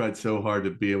did. tried so hard to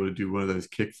be able to do one of those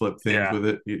kickflip things Yeah. with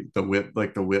it, the whip,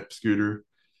 like the whip scooter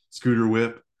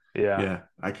whip. Yeah. Yeah,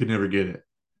 I could never get it.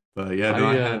 But yeah,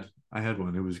 no, I had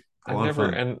one. It was a I lot of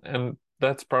never fun. and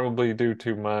that's probably due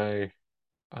to my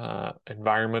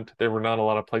environment. There were not a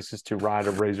lot of places to ride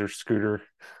a Razor scooter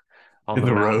on In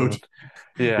the the road. mountain.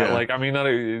 Yeah, Yeah. like I mean,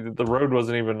 the road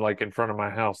wasn't even like in front of my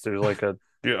house. There's like a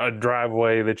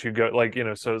driveway that you go like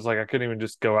so it's like I couldn't even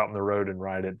just go out in the road and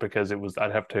ride it because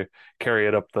I'd have to carry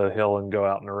it up the hill and go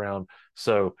out and around.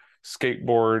 So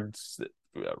skateboards,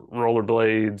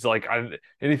 rollerblades,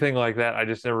 anything like that, I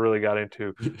just never really got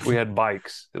into. We had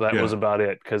bikes. That was Yeah. about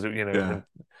it because Yeah. and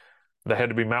they had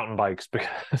to be mountain bikes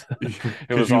because it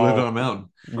Because was you lived on a all mountain.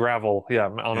 gravel, yeah,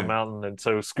 on a Yeah. mountain. And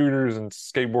so scooters and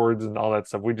skateboards and all that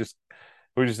stuff, we just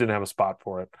didn't have a spot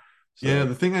for it. Yeah, So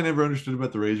the thing I never understood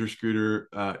about the Razor scooter,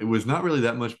 it was not really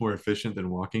that much more efficient than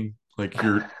walking. Like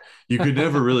you could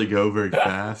never really go very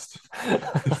fast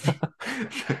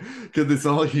because it's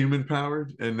all human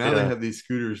powered. And now they yeah, have these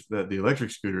scooters that the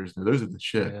electric scooters, now those are the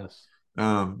shit. yes,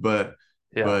 Um, but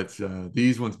yeah.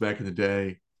 these ones back in the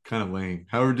day, kind of lame.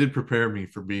 However, it did prepare me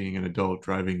for being an adult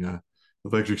driving a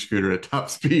electric scooter at top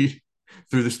speed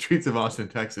through the streets of Austin,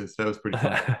 Texas. That was pretty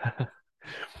fun.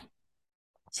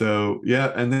 So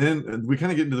yeah, and then we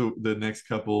kind of get into the next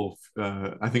couple.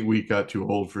 I think we got too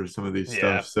old for some of these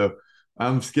Yeah. stuff, so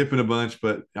I'm skipping a bunch.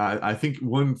 But I think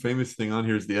one famous thing on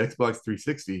here is the Xbox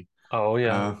 360, Oh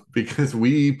yeah. because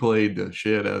we played the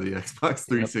shit out of the Xbox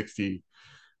Yep. 360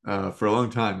 for a long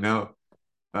time. Now,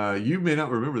 you may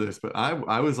not remember this, but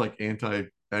I was like anti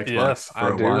Xbox Yes, for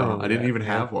I a do while. I remember didn't that. even Yeah.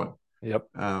 have one, Yep.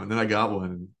 and then I got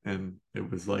one, and it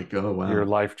was like, oh Your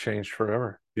wow, life changed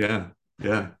forever. yeah,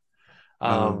 yeah.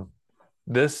 Um, Um,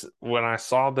 this when I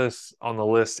saw this on the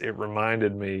list, it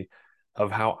reminded me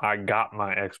of how I got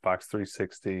my Xbox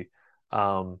 360.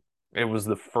 Um, it was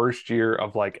the first year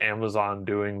of like Amazon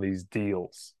doing these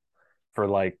deals for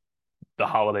like the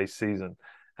holiday season.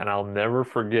 And I'll never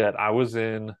forget, I was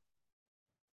in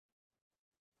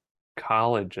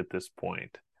college at this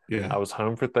point. yeah. I was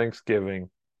home for Thanksgiving,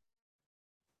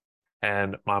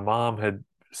 and my mom had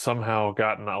somehow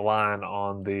gotten a line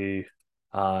on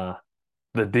uh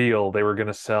the deal. They were going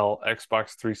to sell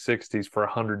Xbox 360s for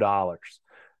 $100,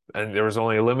 and there was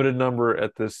only a limited number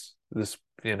at this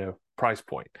price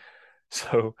point.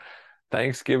 So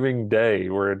Thanksgiving Day,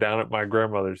 we're down at my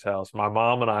grandmother's house. My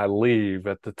mom and I leave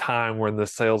at the time when the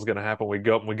sale's going to happen. We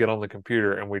go up and we get on the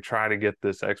computer and we try to get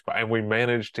this Xbox, and we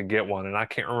managed to get one. And I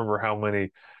can't remember how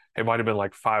many. It might have been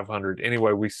like 500.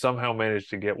 Anyway, we somehow managed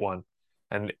to get one.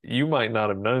 And you might not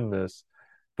have known this,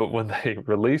 but when they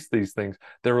released these things,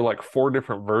 there were like four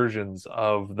different versions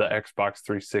of the Xbox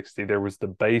 360. There was the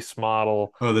base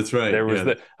model. Oh, that's right. There was Yeah,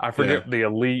 the I yeah. forget the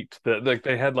Elite. Like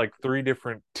they had like three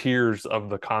different tiers of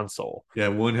the console. Yeah,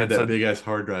 one had And that so big ass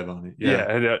hard drive on it. yeah,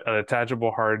 Yeah. it had an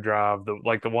attachable hard drive.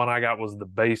 The one I got was the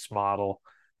base model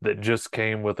that just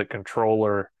came with a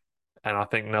controller and I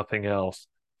think nothing else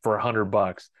for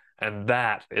 $100. And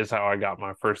that is how I got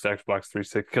my first Xbox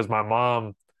 360 because my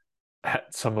mom had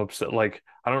some upset. Like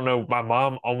I don't know, my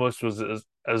mom almost was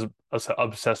as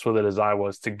obsessed with it as I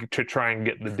was to try and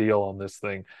get the deal on this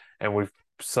thing, and we've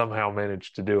somehow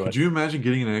managed to do Could it. you imagine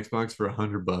getting an Xbox for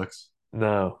 $100?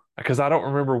 No, because I don't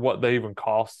remember what they even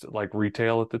cost like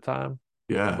retail at the time,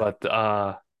 Yeah. but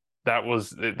that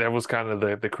was kind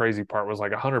of the crazy part was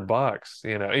like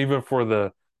 $100, even for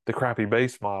the crappy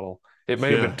base model. It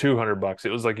may have been Yeah. $200. It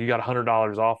was like you got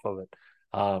 $100 off of it.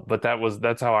 But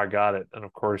that's how I got it. And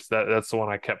of course that's the one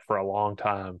I kept for a long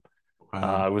time. It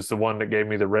Wow. was the one that gave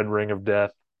me the red ring of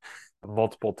death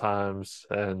multiple times.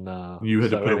 And You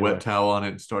had to so put a wet anyway, towel on it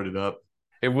and start it up.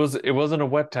 it wasn't a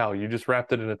wet towel. You just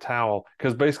wrapped it in a towel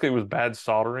because basically it was bad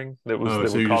soldering Oh, that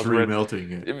so would you're just cause red.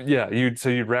 remelting it. Yeah,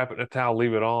 you'd wrap it in a towel,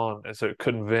 leave it on, and so it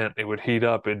couldn't vent. It would heat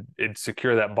up. It'd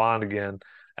secure that bond again,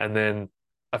 and then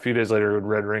a few days later it would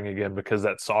red ring again because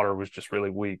that solder was just really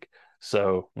weak.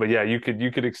 So, but yeah, you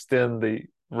could extend the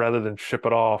rather than ship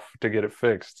it off to get it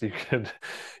fixed.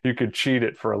 You could cheat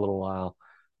it for a little while.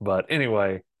 But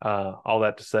anyway, all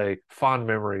that to say, fond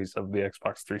memories of the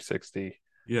Xbox 360.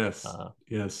 Yes. Uh,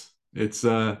 Yes. It's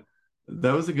that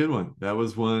was a good one. That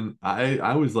was one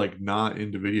I was like not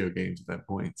into video games at that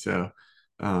point. So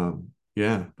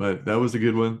yeah, but that was a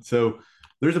good one. So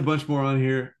there's a bunch more on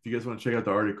here. If you guys want to check out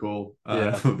the article,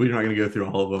 yeah, we're not going to go through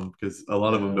all of them because a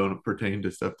lot of them no. don't pertain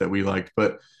to stuff that we liked.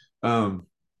 But um,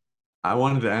 I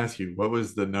wanted to ask you, what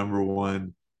was the number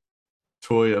one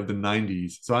toy of the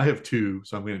 90s? So I have two,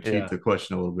 so I'm going to cheat Yeah. the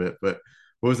question a little bit. But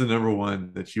what was the number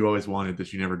one that you always wanted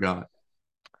that you never got?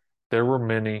 There were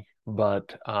many,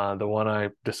 but the one I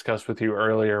discussed with you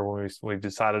earlier when we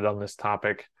decided on this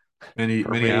topic Many,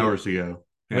 for many me hours ago.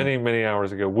 Yeah. many, many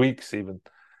hours ago, weeks even.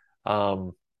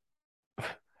 Um,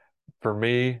 for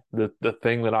me, the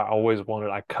thing that I always wanted,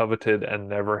 I coveted and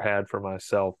never had for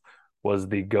myself was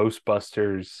the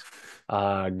Ghostbusters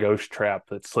ghost trap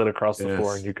that slid across the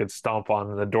floor and Yes. you could stomp on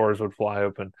and the doors would fly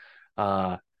open.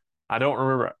 Uh, I don't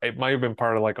remember. It might have been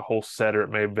part of like a whole set or it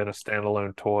may have been a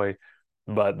standalone toy,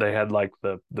 but they had like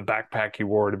the backpack you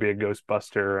wore to be a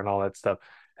Ghostbuster and all that stuff.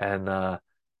 And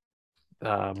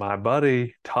my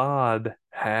buddy Todd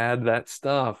had that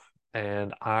stuff,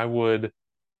 and I would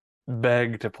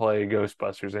beg to play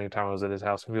Ghostbusters anytime I was at his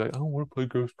house and be like, I don't want to play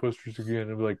Ghostbusters again.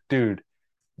 And be like, dude,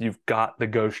 you've got the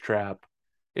ghost trap.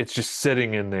 It's just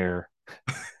sitting in there.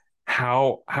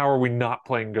 How are we not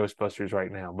playing Ghostbusters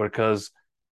right now? Because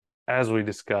as we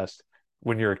discussed,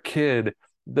 when you're a kid, it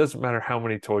doesn't matter how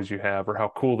many toys you have or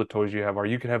how cool the toys you have are.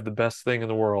 You could have the best thing in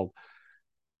the world,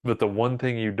 but the one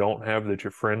thing you don't have that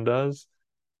your friend does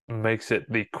makes it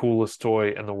the coolest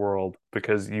toy in the world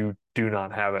because you do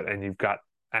not have it and you've got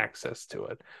access to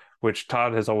it. Which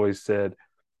Todd has always said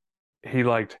he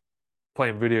liked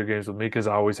playing video games with me because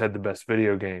I always had the best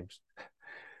video games.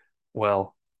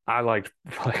 Well, I liked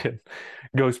playing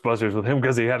Ghostbusters with him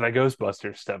because he had that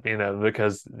Ghostbusters stuff,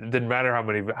 because it didn't matter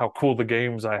how cool the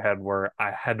games I had were,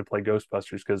 I had to play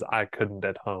Ghostbusters because I couldn't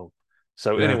at home.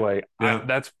 So Yeah. anyway,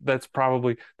 Yeah. that's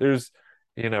probably there's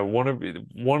one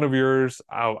of yours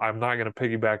I'm not going to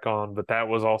piggyback on, but that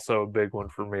was also a big one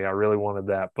for me. I really wanted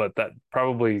that, but that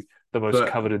probably the most But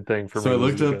coveted thing for so me I was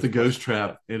looked the up the Ghostbusters Ghost stuff.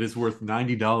 Trap. It is worth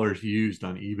 $90 used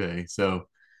on eBay. So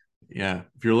yeah,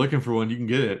 if you're looking for one, you can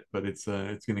get it, but it's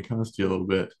going to cost you a little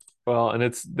bit. Well,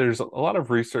 and there's a lot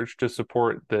of research to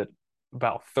support that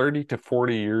about 30 to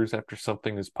 40 years after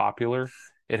something is popular,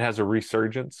 it has a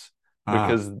resurgence Ah,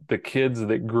 because the kids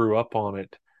that grew up on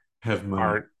it have money.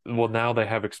 are, well, now they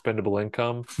have expendable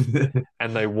income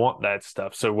and they want that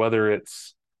stuff. So whether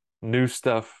it's new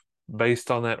stuff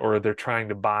based on that or they're trying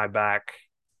to buy back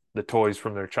the toys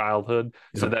from their childhood,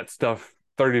 so Yep. that stuff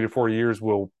 30 to 40 years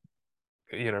will,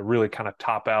 really kind of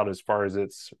top out as far as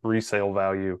its resale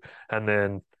value. And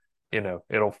then,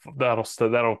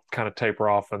 that'll kind of taper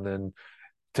off and then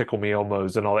Tickle Me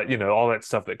Elmos and all that, all that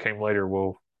stuff that came later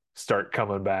will start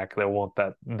coming back. They'll want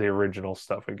the original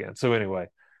stuff again. So anyway,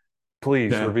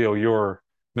 please Yeah. reveal your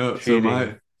No, so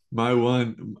cheating. my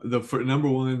one number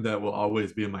one that will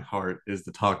always be in my heart is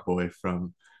the Talk Boy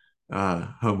from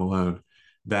Home Alone.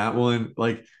 That one,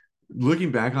 like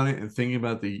looking back on it and thinking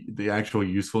about the actual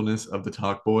usefulness of the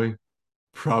Talk Boy,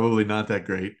 probably not that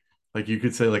great. Like you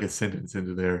could say like a sentence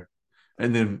into there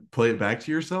and then play it back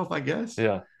to yourself, I guess.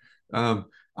 Yeah, Um,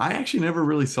 I actually never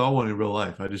really saw one in real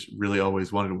life. I just really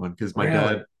always wanted one because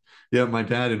really. my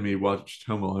dad and me watched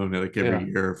Home Alone like every Yeah,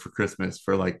 year for Christmas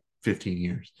for like 15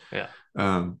 years. yeah.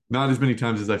 Not as many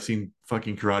times as I've seen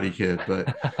fucking Karate Kid,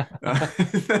 uh,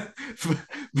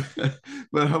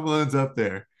 but Home Alone's up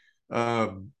there.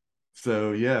 Um,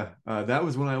 so yeah, that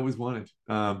was one I always wanted.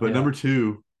 But Yeah. number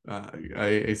two,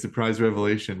 a surprise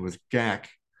revelation was Gak.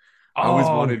 I always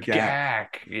Oh, wanted Gak.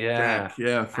 Gak. Yeah. Gak,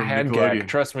 yeah, I from had Gak. Nickelodeon.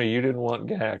 Trust me, you didn't want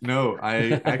Gak. No,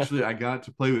 I got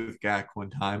to play with Gak one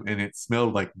time, and it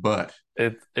smelled like butt.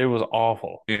 It was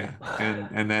awful. Yeah,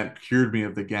 and that cured me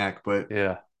of the Gak. But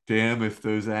Yeah. damn, if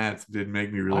those ads did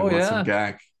make me really Oh want some yeah.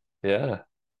 Gak. Yeah.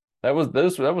 That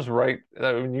was right.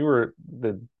 I mean, you were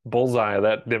the bullseye of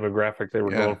that demographic they were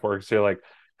going Yeah. for. Because you're like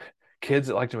kids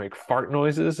that like to make fart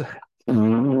noises.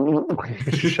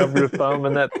 Shove your thumb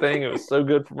in that thing. It was so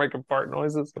good for making fart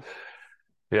noises.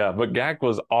 Yeah, but Gak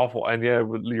was awful, and yeah,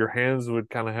 your hands would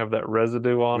kind of have that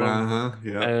residue on them, Uh-huh.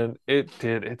 Yep. and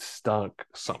it stunk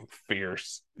something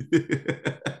fierce.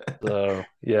 So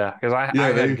yeah, because I Yeah,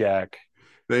 had Gak.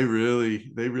 they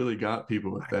really got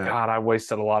people with that. God, I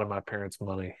wasted a lot of my parents'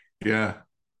 money Yeah.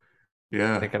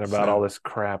 Yeah. thinking about all So this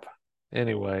crap.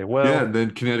 Anyway, yeah, well, and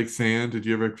then kinetic sand. Did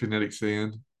you ever have kinetic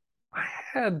sand? I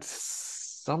had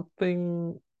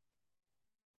something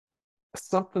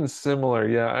similar.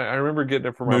 Yeah, I remember getting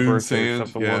it for my Moon birthday or sand.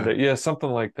 something one Yeah. day. Yeah, something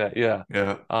like that. Yeah.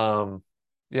 Yeah. Um,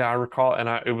 yeah, I recall, and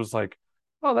it was like,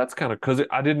 oh, that's kind of because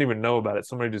I didn't even know about it.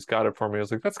 Somebody just got it for me. I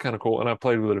was like, that's kind of cool, and I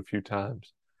played with it a few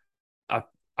times. I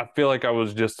I feel like I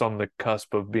was just on the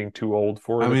cusp of being too old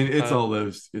for I it at mean, the time.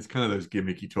 it's kind of those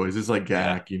gimmicky toys. It's like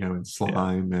Yeah, Gak, and yeah,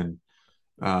 slime and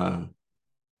uh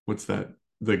what's that?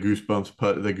 The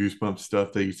goosebumps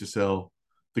stuff they used to sell,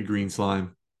 the green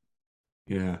slime.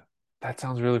 Yeah. that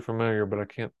sounds really familiar, but I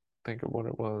can't think of what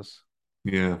it was.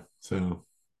 Yeah. So,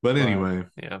 but But anyway,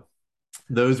 yeah,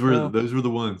 well, those were the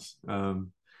ones.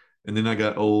 And then I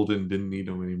got old and didn't need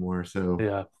them anymore. So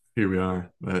yeah, here we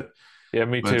are. yeah,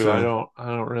 me But too. I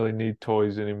don't really need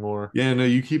toys anymore. yeah, no,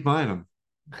 you keep buying them.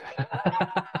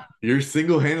 You're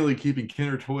single-handedly keeping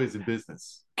Kenner Toys in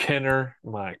business. Kenner,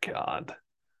 my God.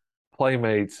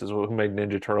 Playmates is who made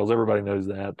Ninja Turtles. Everybody knows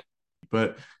that.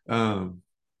 But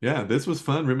yeah, this was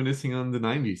fun reminiscing on the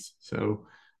 90s. So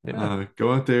Yeah.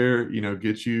 go out there,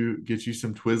 get you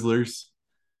some Twizzlers,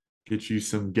 get you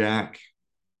some Gak,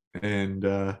 and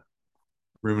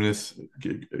reminisce,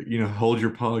 hold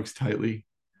your pogs tightly.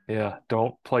 Yeah.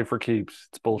 Don't play for keeps.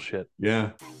 It's bullshit.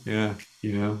 Yeah, yeah,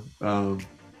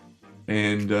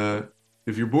 and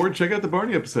if you're bored, check out the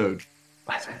Barney episode,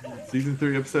 season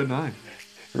 3, episode 9.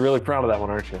 You're really proud of that one,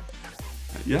 aren't you?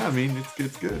 Yeah, I mean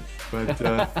it's good, but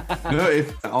no.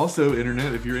 If also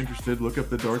internet, if you're interested, look up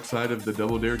the dark side of the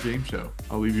Double Dare game show.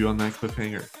 I'll leave you on that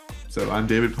cliffhanger. So I'm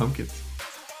David Pumpkins.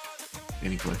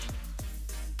 Any questions?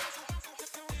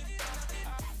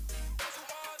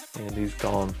 and he's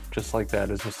gone just like that.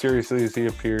 As mysteriously as he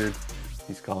appeared,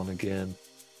 he's gone again.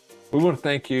 We want to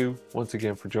thank you once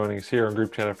again for joining us here on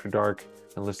Group Chat After Dark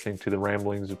and listening to the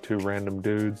ramblings of two random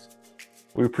dudes.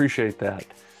 We appreciate that.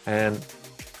 And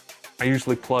I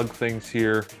usually plug things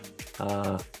here,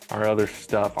 our other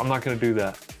stuff. I'm not going to do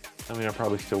that. I mean, I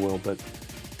probably still will, but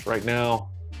right now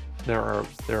there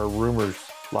are rumors,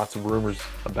 lots of rumors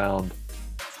abound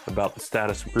about the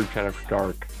status of Group Chat After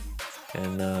Dark,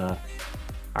 and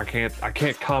I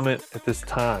can't comment at this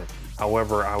time.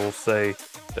 However, I will say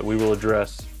that we will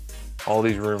address all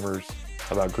these rumors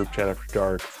about Group Chat After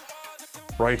Dark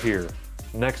right here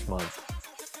next month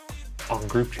on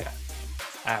Group Chat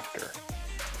After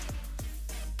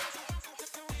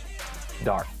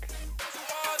Dark.